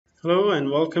Hello and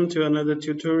welcome to another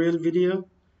tutorial video.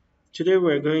 Today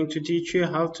we're going to teach you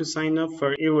how to sign up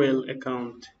for AOL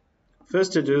account.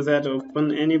 First, to do that,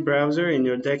 open any browser in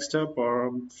your desktop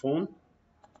or phone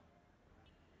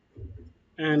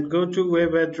and go to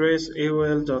web address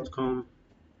aol.com.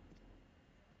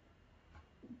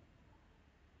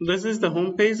 This is the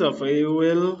home page of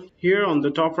AOL. Here on the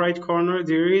top right corner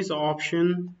there is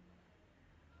option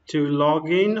to log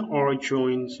in or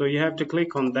join. So you have to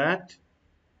click on that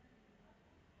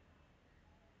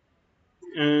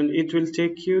and it will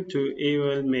take you to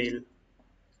AOL Mail.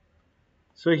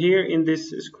 So here in this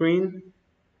screen,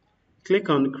 click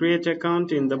on Create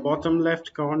Account in the bottom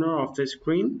left corner of the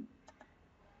screen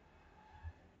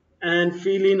and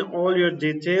fill in all your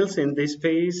details in this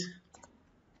page.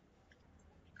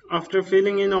 After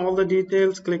filling in all the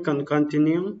details, click on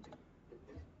Continue.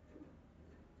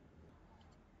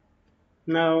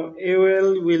 Now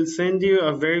AOL will send you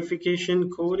a verification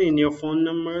code in your phone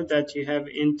number that you have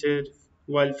entered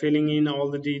while filling in all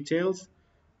the details.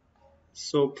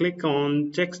 So click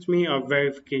on Text me a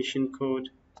verification code.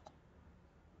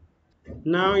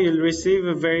 Now you'll receive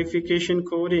a verification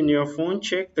code in your phone.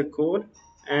 Check the code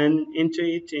and enter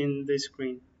it in the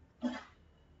screen.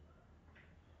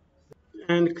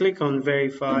 And click on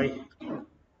Verify.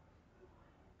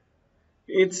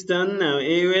 It's done now.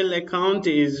 AOL account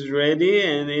is ready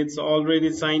and it's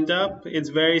already signed up. It's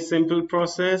very simple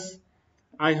process.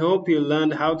 I hope you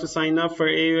learned how to sign up for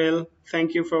AOL.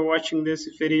 Thank you for watching this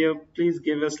video. Please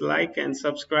give us a like and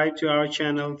subscribe to our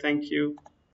channel. Thank you.